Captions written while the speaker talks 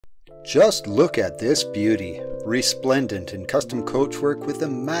Just look at this beauty, resplendent in custom coachwork with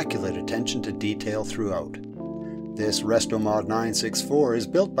immaculate attention to detail throughout. This Restomod 964 is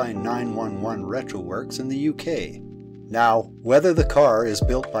built by 911 Retroworks in the UK. Now, whether the car is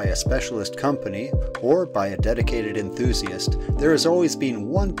built by a specialist company or by a dedicated enthusiast, there has always been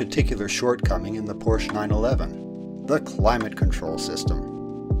one particular shortcoming in the Porsche 911, the climate control system.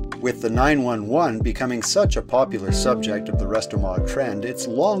 With the 911 becoming such a popular subject of the Restomod trend, it's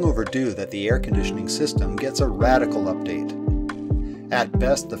long overdue that the air conditioning system gets a radical update. At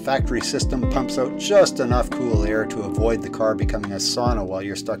best, the factory system pumps out just enough cool air to avoid the car becoming a sauna while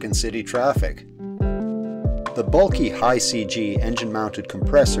you're stuck in city traffic. The bulky high-CG engine-mounted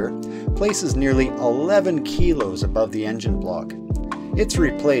compressor places nearly 11 kilos above the engine block. It's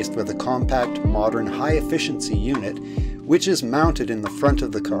replaced with a compact, modern, high-efficiency unit which is mounted in the front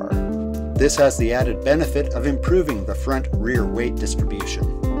of the car. This has the added benefit of improving the front-rear weight distribution.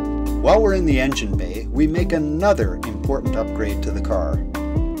 While we're in the engine bay, we make another important upgrade to the car.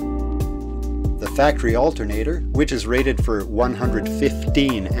 The factory alternator, which is rated for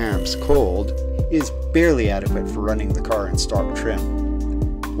 115 amps cold, is barely adequate for running the car in stock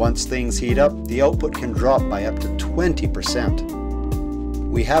trim. Once things heat up, the output can drop by up to 20%.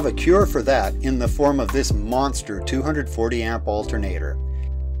 We have a cure for that in the form of this monster 240 amp alternator.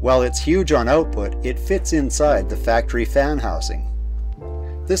 While it's huge on output, it fits inside the factory fan housing.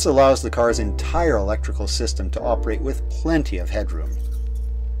 This allows the car's entire electrical system to operate with plenty of headroom.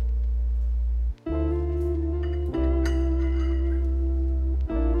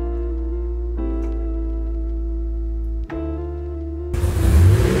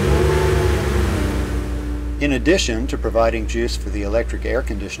 In addition to providing juice for the electric air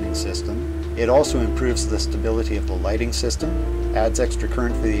conditioning system, it also improves the stability of the lighting system, adds extra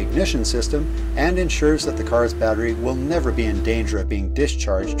current for the ignition system, and ensures that the car's battery will never be in danger of being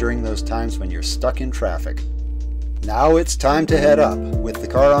discharged during those times when you're stuck in traffic. Now it's time to head up, with the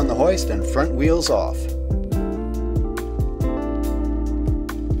car on the hoist and front wheels off.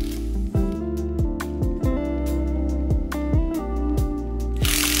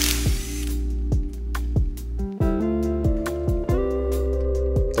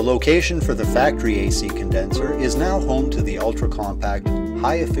 The location for the factory AC condenser is now home to the ultra-compact,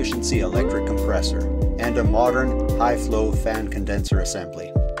 high-efficiency electric compressor and a modern, high-flow fan condenser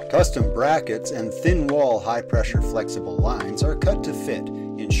assembly. Custom brackets and thin-wall, high-pressure flexible lines are cut to fit,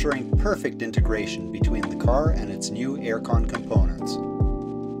 ensuring perfect integration between the car and its new aircon components.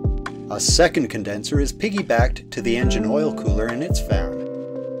 A second condenser is piggybacked to the engine oil cooler in its fan.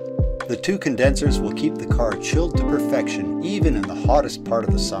 The two condensers will keep the car chilled to perfection even in the hottest part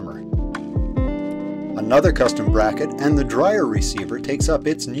of the summer. Another custom bracket and the dryer receiver takes up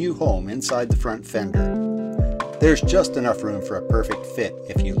its new home inside the front fender. There's just enough room for a perfect fit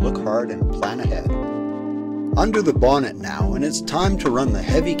if you look hard and plan ahead. Under the bonnet now, and it's time to run the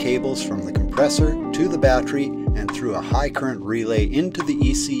heavy cables from the compressor to the battery and through a high current relay into the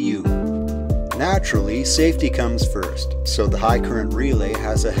ECU. Naturally, safety comes first, so the high current relay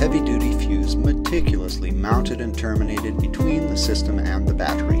has a heavy-duty fuse meticulously mounted and terminated between the system and the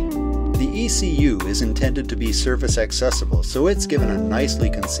battery. The ECU is intended to be surface accessible, so it's given a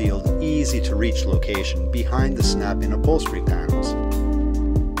nicely concealed, easy-to-reach location behind the snap-in upholstery panels.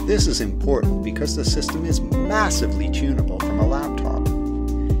 This is important because the system is massively tunable from a laptop.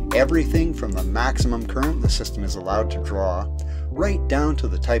 Everything from the maximum current the system is allowed to draw, right down to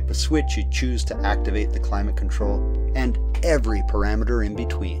the type of switch you choose to activate the climate control, and every parameter in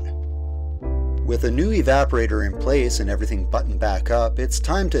between. With a new evaporator in place and everything buttoned back up, it's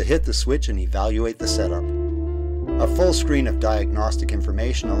time to hit the switch and evaluate the setup. A full screen of diagnostic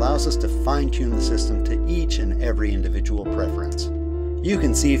information allows us to fine-tune the system to each and every individual preference. You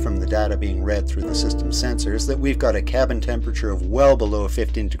can see from the data being read through the system sensors that we've got a cabin temperature of well below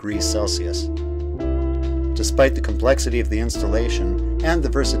 15 degrees Celsius. Despite the complexity of the installation and the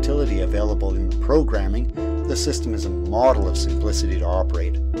versatility available in the programming, the system is a model of simplicity to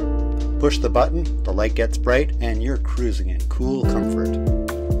operate. Push the button, the light gets bright, and you're cruising in cool comfort.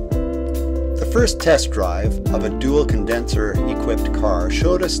 The first test drive of a dual condenser equipped car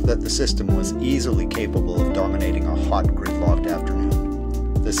showed us that the system was easily capable of dominating a hot gridlocked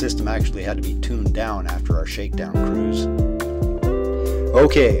afternoon. The system actually had to be tuned down after our shakedown cruise.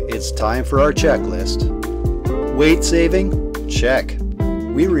 Okay, it's time for our checklist. Weight saving? Check.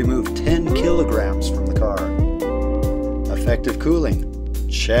 We removed 10 kilograms from the car. Effective cooling?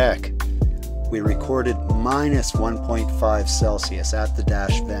 Check. We recorded minus 1.5 Celsius at the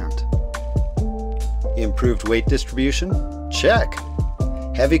dash vent. Improved weight distribution? Check.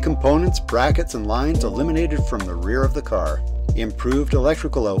 Heavy components, brackets, and lines eliminated from the rear of the car. Improved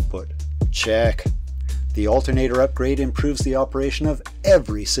electrical output. Check. The alternator upgrade improves the operation of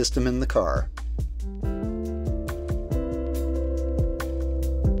every system in the car.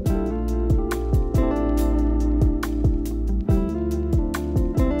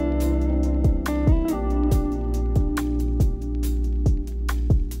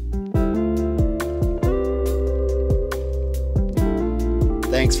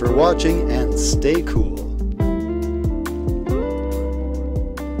 Thanks for watching and stay cool.